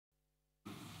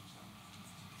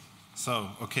So,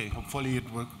 okay, hopefully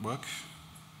it will work.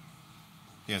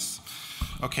 Yes.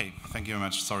 Okay, thank you very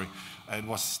much. Sorry, it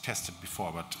was tested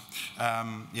before, but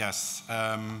yes.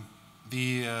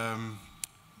 The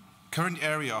current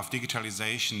area of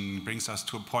digitalization brings us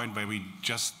to a point where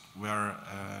we're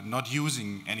not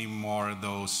using anymore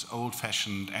those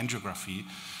old-fashioned angiography,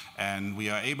 and we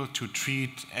are able to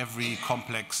treat every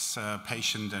complex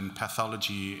patient and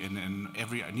pathology in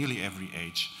nearly every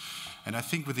age. And I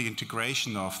think with the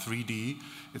integration of 3D,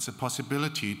 it's a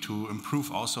possibility to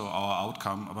improve also our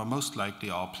outcome, but most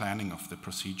likely our planning of the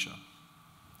procedure.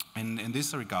 And in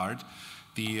this regard,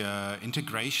 the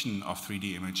integration of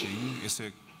 3D imaging is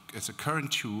a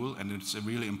current tool, and it's a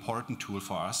really important tool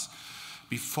for us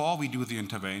before we do the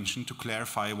intervention to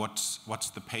clarify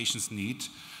what's the patient's need,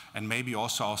 and maybe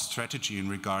also our strategy in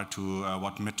regard to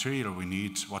what material we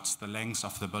need, what's the length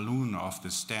of the balloon of the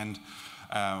stent,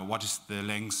 what is the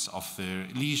length of the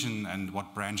lesion, and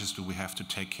what branches do we have to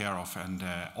take care of, and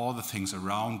all the things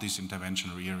around this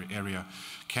interventional area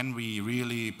can we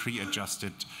really pre-adjust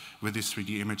it with this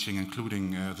 3D imaging,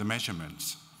 including the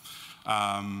measurements.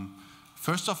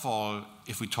 First of all,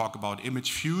 if we talk about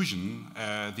image fusion,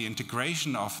 the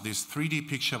integration of this 3D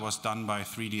picture was done by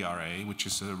 3D-RA, which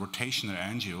is a rotational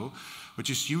angio, which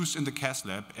is used in the cath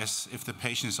lab as if the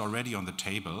patient is already on the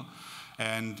table.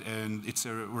 And it's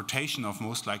a rotation of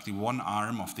most likely one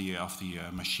arm of the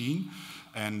machine,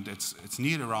 and it's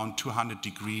near around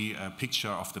 200-degree picture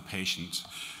of the patient.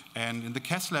 And in the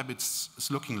cath lab, it's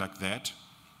looking like that.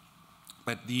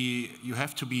 But you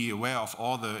have to be aware of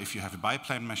if you have a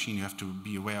biplan machine, you have to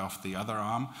be aware of the other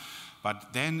arm.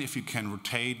 But then if you can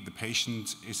rotate, the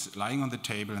patient is lying on the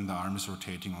table and the arm is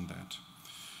rotating on that.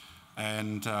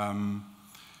 And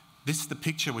this is the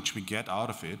picture which we get out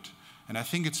of it. And I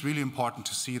think it's really important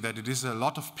to see that it is a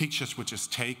lot of pictures which is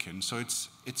taken. So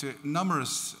it's a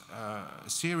numerous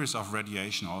series of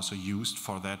radiation also used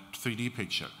for that 3D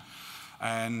picture.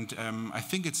 And I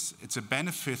think it's a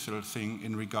beneficial thing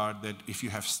in regard that if you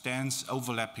have stents,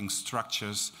 overlapping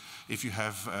structures, if you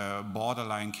have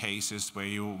borderline cases where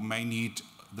you may need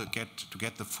to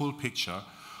get the full picture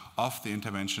of the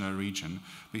interventional region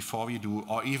before you do,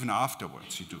 or even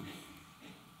afterwards you do.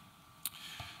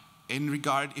 In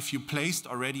regard, if you placed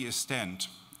already a stent,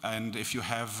 and if you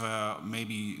have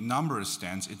maybe numerous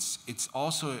stents, it's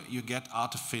also you get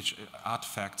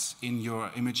artifacts in your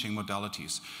imaging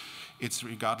modalities. It's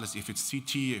regardless if it's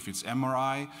CT, if it's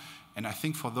MRI, and I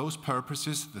think for those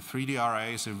purposes, the 3D-RA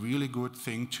is a really good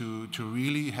thing to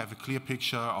really have a clear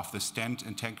picture of the stent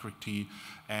integrity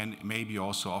and maybe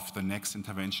also of the next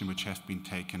intervention which have been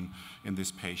taken in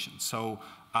this patient. So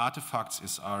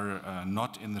artifacts are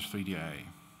not in the 3D-RA.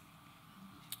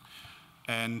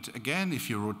 And again, if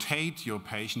you rotate your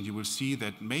patient, you will see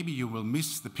that maybe you will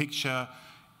miss the picture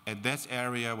at that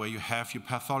area where you have your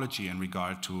pathology in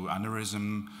regard to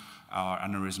aneurysm or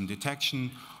aneurysm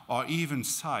detection, or even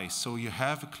size. So you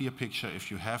have a clear picture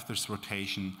if you have this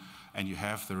rotation and you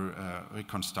have the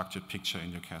reconstructed picture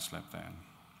in your cath lab then.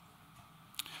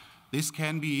 This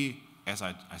can be, as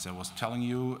I was telling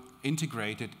you,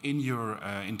 integrated in your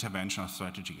interventional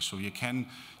strategy. So you can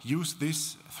use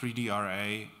this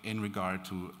 3D-RA in regard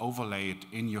to overlay it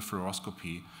in your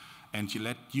fluoroscopy, and you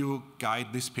let you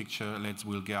guide this picture,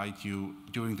 we'll guide you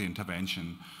during the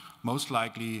intervention. Most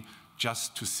likely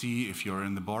just to see if you're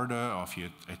in the border, or if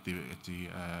you're at the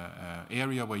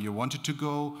area where you wanted to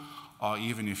go, or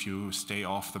even if you stay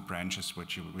off the branches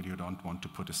which you don't want to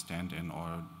put a stent in, or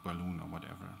a balloon or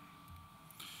whatever.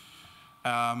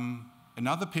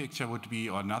 Another picture would be,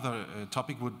 or another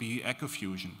topic would be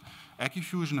echofusion.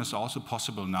 Echofusion is also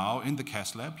possible now in the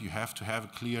cath lab. You have to have a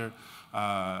clear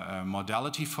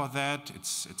modality for that.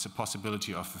 It's a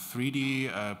possibility of the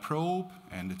 3D probe,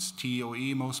 and it's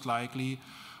TOE most likely,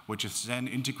 which is then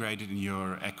integrated in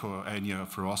your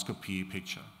fluoroscopy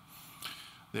picture.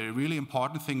 The really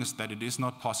important thing is that it is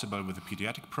not possible with a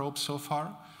pediatric probe so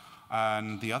far.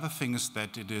 And the other thing is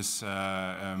that it is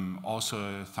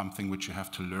also something which you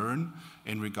have to learn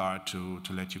in regard to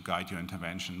let you guide your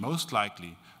intervention. Most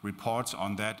likely, reports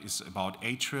on that is about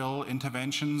atrial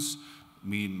interventions,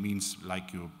 means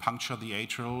like you puncture the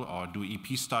atrial or do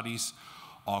EP studies,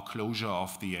 or closure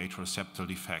of the atrial septal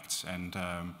defects. And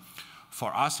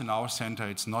for us in our center,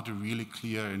 it's not a really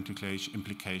clear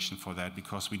implication for that,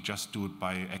 because we just do it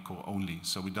by echo only.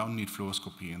 So we don't need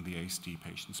fluoroscopy in the ASD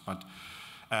patients. But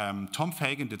Tom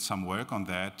Fagan did some work on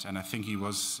that, and I think he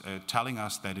was telling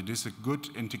us that it is a good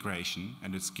integration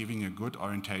and it's giving a good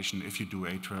orientation if you do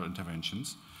atrial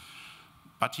interventions.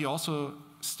 But he also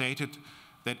stated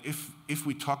that if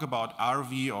we talk about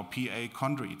RV or PA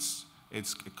chondrites,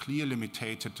 it's a clear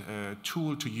limited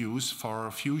tool to use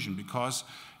for fusion, because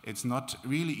it's not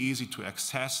really easy to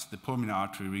access the pulmonary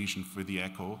artery region with the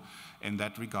echo in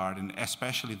that regard, and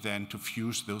especially then to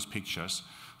fuse those pictures.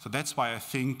 So that's why I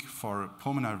think for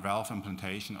pulmonary valve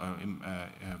implantation or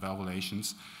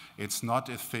valvulations, it's not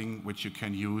a thing which you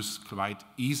can use quite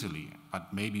easily,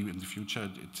 but maybe in the future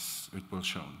it will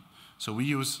show. So we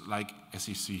use, like as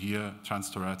you see here,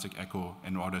 transthoracic echo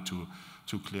in order to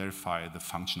clarify the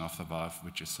function of the valve,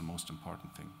 which is the most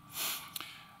important thing.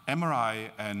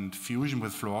 MRI and fusion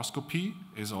with fluoroscopy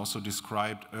is also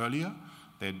described earlier.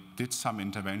 They did some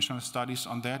interventional studies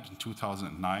on that in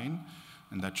 2009,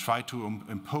 and they tried to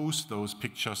impose those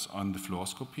pictures on the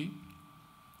fluoroscopy.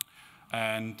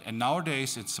 And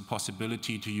nowadays, it's a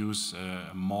possibility to use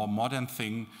a more modern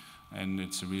thing, and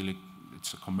it's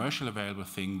a commercial available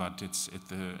thing, but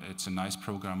it's a nice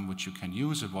program which you can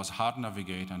use. It was Heart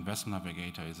Navigator and Vessel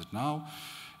Navigator, is it now?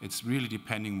 It's really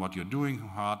depending what you're doing,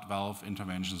 heart valve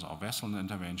interventions or vessel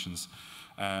interventions.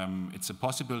 It's a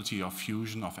possibility of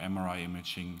fusion of MRI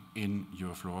imaging in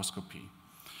your fluoroscopy.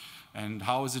 And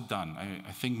how is it done?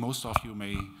 I think most of you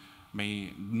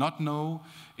may not know.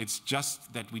 It's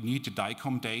just that we need the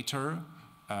DICOM data.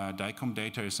 DICOM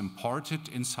data is imported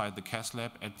inside the cath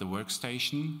lab at the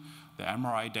workstation. The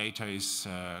MRI data is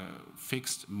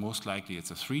fixed. Most likely it's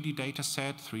a 3D data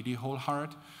set, 3D whole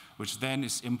heart, which then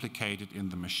is implicated in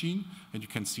the machine. And you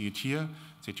can see it here,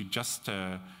 that you just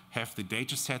have the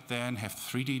data set then, have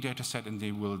 3D data set, and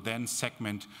they will then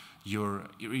segment your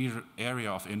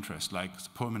area of interest, like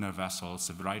pulmonary vessels,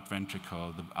 the right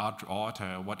ventricle, the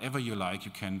aorta, whatever you like,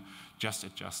 you can just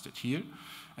adjust it here.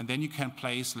 And then you can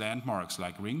place landmarks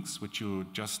like rings, which you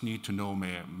just need to know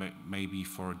maybe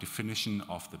for definition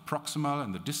of the proximal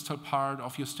and the distal part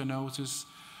of your stenosis,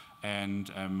 and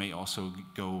may also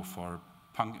go for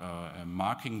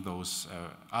marking those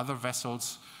other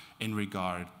vessels in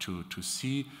regard to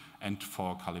see and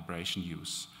for calibration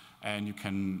use. And you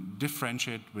can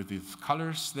differentiate with these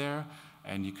colors there,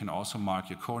 and you can also mark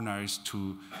your coronaries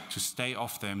to stay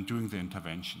off them during the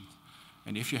intervention.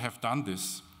 And if you have done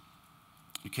this,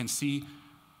 you can see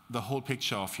the whole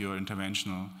picture of your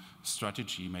interventional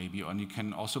strategy maybe, and you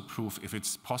can also prove if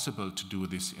it's possible to do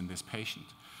this in this patient.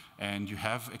 And you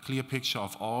have a clear picture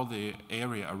of all the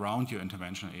area around your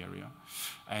interventional area.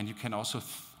 And you can also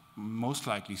most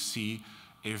likely see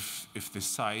if the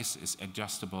size is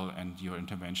adjustable, and your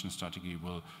intervention strategy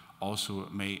will also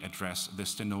may address the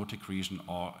stenotic region,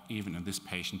 or even in this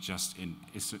patient just in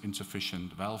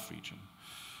insufficient valve region.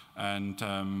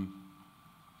 And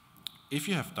if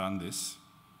you have done this,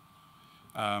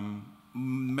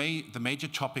 the major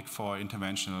topic for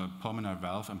interventional pulmonary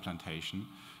valve implantation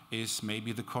is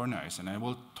maybe the coronaries. And I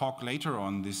will talk later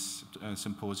on this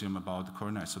symposium about the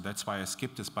coronaries, so that's why I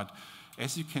skipped this. But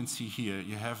as you can see here,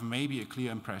 you have maybe a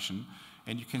clear impression,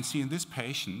 and you can see in this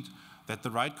patient that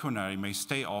the right coronary may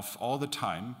stay off all the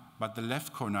time, but the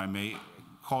left coronary may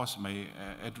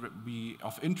be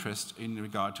of interest in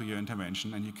regard to your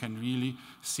intervention, and you can really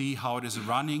see how it is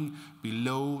running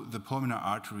below the pulmonary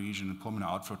artery region and pulmonary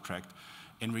outflow tract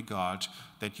in regard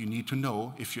that you need to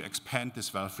know if you expand this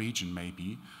valve region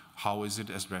maybe, how is it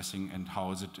addressing and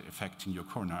how is it affecting your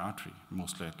coronary artery,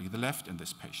 most likely the left in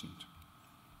this patient.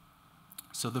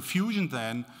 So the fusion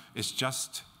then is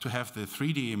just to have the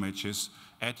 3D images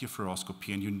at your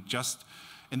fluoroscopy, and you just,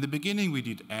 in the beginning we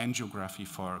did angiography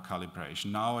for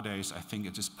calibration. Nowadays I think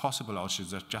it is possible also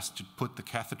just to put the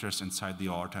catheters inside the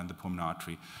aorta and the pulmonary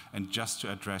artery, and just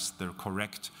to address the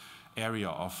correct area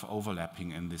of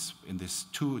overlapping in this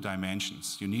two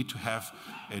dimensions. You need to have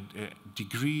a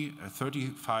degree, a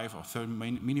 35 or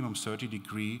minimum 30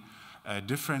 degree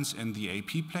difference in the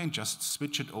AP plane. Just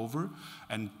switch it over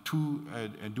and do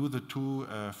the two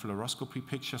fluoroscopy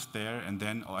pictures there, and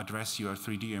then address your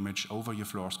 3D image over your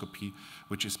fluoroscopy,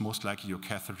 which is most likely your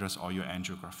catheters or your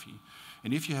angiography.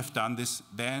 And if you have done this,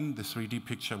 then the 3D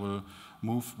picture will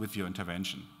move with your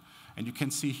intervention. And you can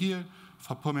see here,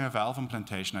 for pulmonary valve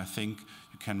implantation, I think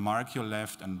you can mark your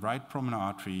left and right pulmonary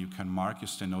artery, you can mark your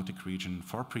stenotic region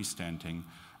for pre-stenting,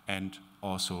 and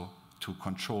also to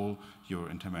control your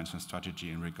intervention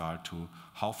strategy in regard to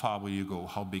how far will you go,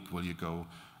 how big will you go,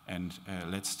 and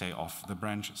let's stay off the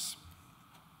branches.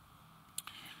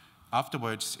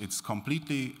 Afterwards, it's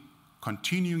completely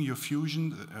continuing your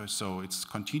fusion, so it's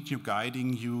continue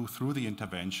guiding you through the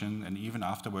intervention, and even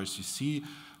afterwards you see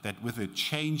that with the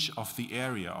change of the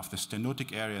area, of the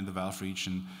stenotic area in the valve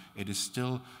region, it is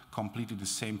still completely the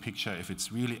same picture if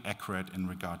it's really accurate in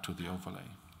regard to the overlay.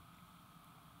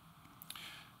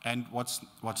 And what's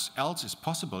else is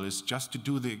possible is just to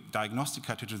do the diagnostic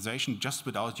catheterization just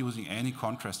without using any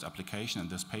contrast application in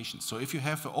this patient. So if you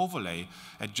have an overlay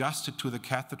adjusted to the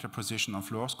catheter position on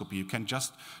fluoroscopy, you can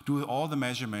just do all the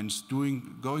measurements,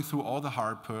 going through all the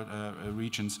hard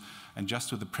regions, and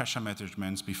just do the pressure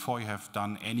measurements before you have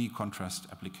done any contrast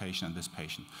application in this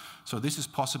patient. So this is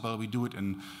possible. We do it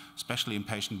especially in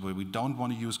patients where we don't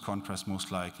want to use contrast,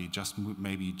 most likely,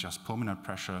 maybe just pulmonary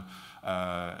pressure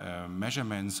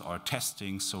measurements or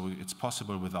testing, so it's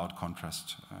possible without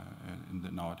contrast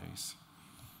nowadays.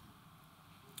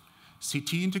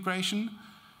 CT integration,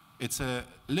 it's a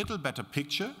little better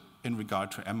picture in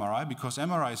regard to MRI, because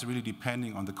MRI is really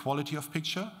depending on the quality of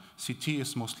picture. CT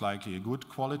is most likely a good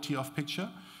quality of picture,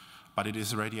 but it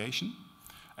is radiation.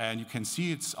 And you can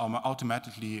see it's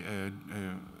automatically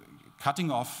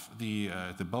cutting off the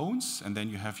bones, and then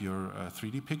you have your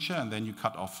 3D picture, and then you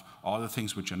cut off all the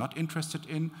things which you're not interested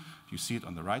in. You see it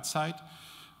on the right side.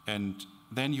 And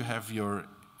then you have your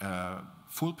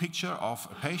full picture of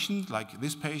a patient, like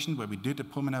this patient, where we did a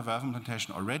pulmonary valve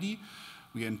implantation already.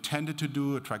 We intended to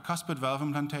do a tricuspid valve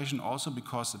implantation also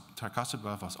because the tricuspid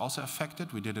valve was also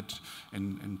affected. We did it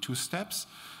in 2 steps.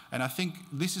 And I think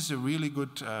this is a really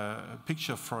good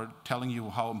picture for telling you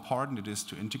how important it is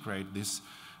to integrate this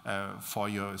for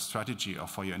your strategy or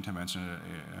for your interventional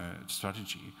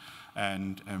strategy.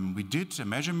 And we did a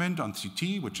measurement on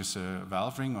CT, which is a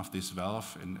valve ring of this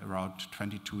valve in around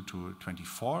 22 to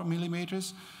 24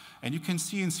 millimeters. And you can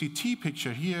see in CT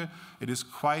picture here, it is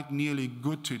quite nearly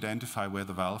good to identify where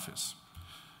the valve is.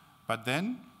 But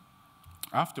then,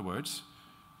 afterwards,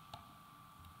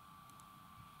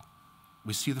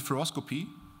 we see the fluoroscopy,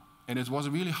 and it was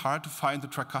really hard to find the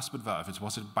tricuspid valve. It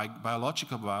was a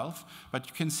biological valve, but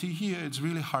you can see here it's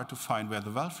really hard to find where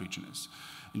the valve region is.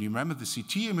 And you remember the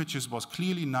CT images was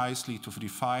clearly nicely to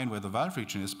define where the valve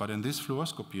region is, but in this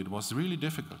fluoroscopy it was really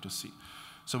difficult to see.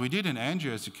 So we did an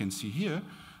angio, as you can see here,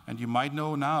 and you might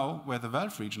know now where the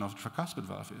valve region of the tricuspid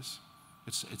valve is.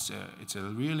 It's a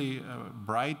really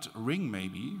bright ring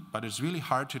maybe, but it's really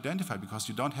hard to identify because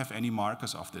you don't have any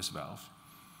markers of this valve.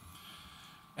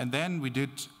 And then we did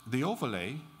the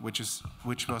overlay, which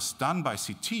was done by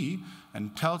CT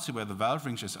and tells you where the valve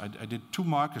ring is. I did 2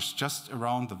 markers just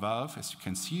around the valve, as you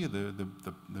can see, the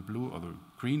blue or the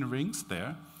green rings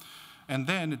there. And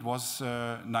then it was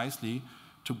nicely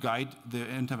to guide the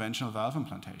interventional valve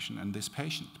implantation in this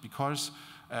patient, because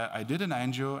I did an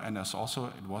angio, and it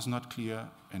was not clear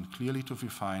and clearly to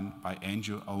define by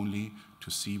angio only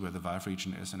to see where the valve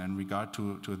region is. And in regard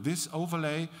to this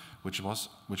overlay, which was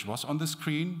on the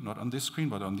screen, not on this screen,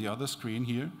 but on the other screen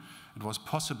here, it was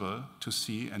possible to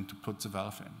see and to put the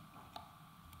valve in.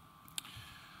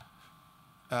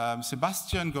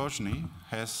 Sebastian Gorgny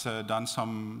has done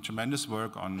some tremendous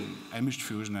work on image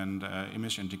fusion and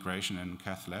image integration in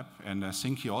cath lab, and I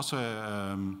think he also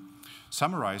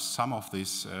summarized some of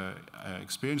this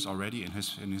experience already in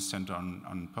his center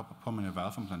on pulmonary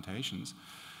valve implantations.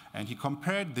 And he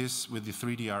compared this with the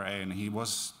 3DRA, and he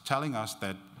was telling us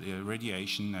that the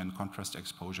radiation and contrast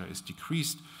exposure is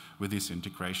decreased with this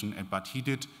integration, but he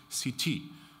did CT.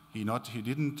 He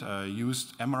didn't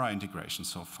use MRI integration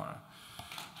so far.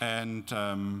 And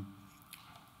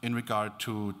in regard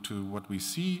to what we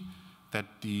see, that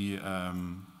the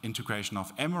integration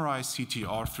of MRI, CT,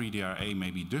 or 3DRA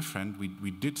may be different,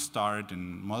 we did start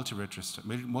in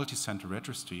multi-center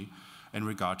registry in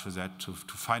regard to that to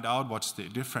find out what's the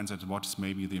difference and what's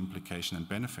maybe the implication and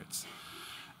benefits.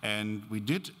 And we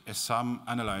did some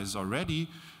analysis already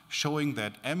showing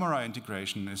that MRI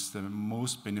integration is the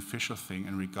most beneficial thing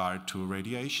in regard to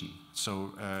radiation.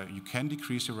 So you can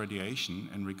decrease your radiation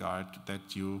in regard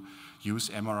that you use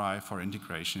MRI for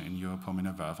integration in your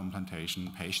pulmonary valve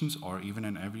implantation patients or even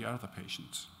in every other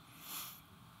patient.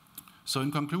 So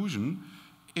in conclusion,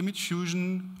 image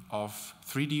fusion of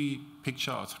 3D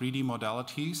picture or 3D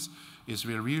modalities is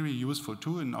really useful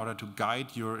too in order to guide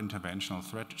your interventional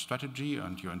strategy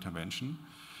and your intervention.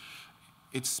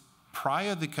 It's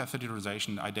prior the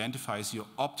catheterization identifies your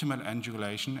optimal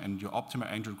angulation and your optimal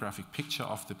angiographic picture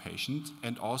of the patient,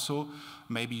 and also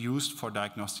may be used for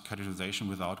diagnostic catheterization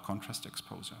without contrast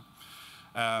exposure.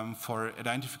 For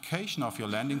identification of your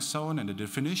landing zone and the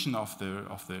definition of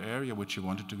the area which you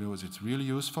wanted to do, it's really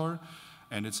useful,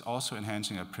 and it's also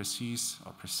enhancing a precise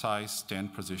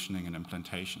stand positioning and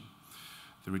implantation.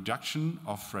 The reduction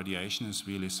of radiation is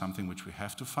really something which we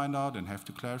have to find out and have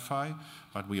to clarify,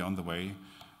 but we're on the way,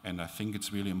 and I think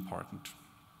it's really important.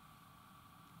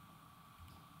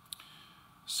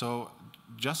 So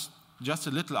just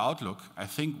a little outlook. I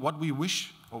think what we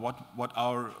wish or what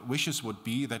our wishes would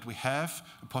be, that we have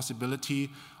a possibility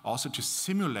also to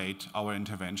simulate our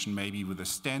intervention, maybe with the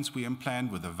stents we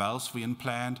implant, with the valves we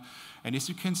implant. And as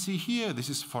you can see here, this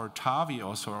is for TAVI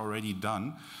also already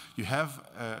done. You have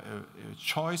a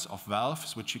choice of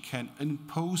valves which you can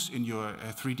impose in your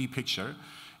 3D picture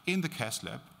in the CAS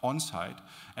lab on site,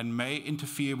 and may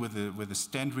interfere with the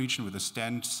stent region, with the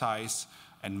stent size,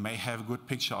 and may have a good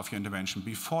picture of your intervention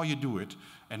before you do it,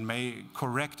 and may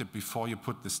correct it before you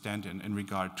put the stent in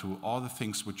regard to all the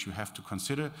things which you have to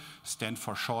consider: stent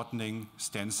for shortening,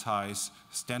 stent size,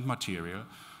 stent material.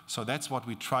 So that's what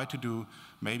we try to do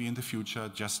maybe in the future,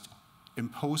 just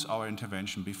impose our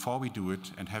intervention before we do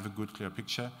it and have a good, clear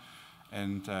picture.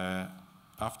 And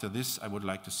after this, I would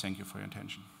like to thank you for your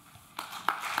attention.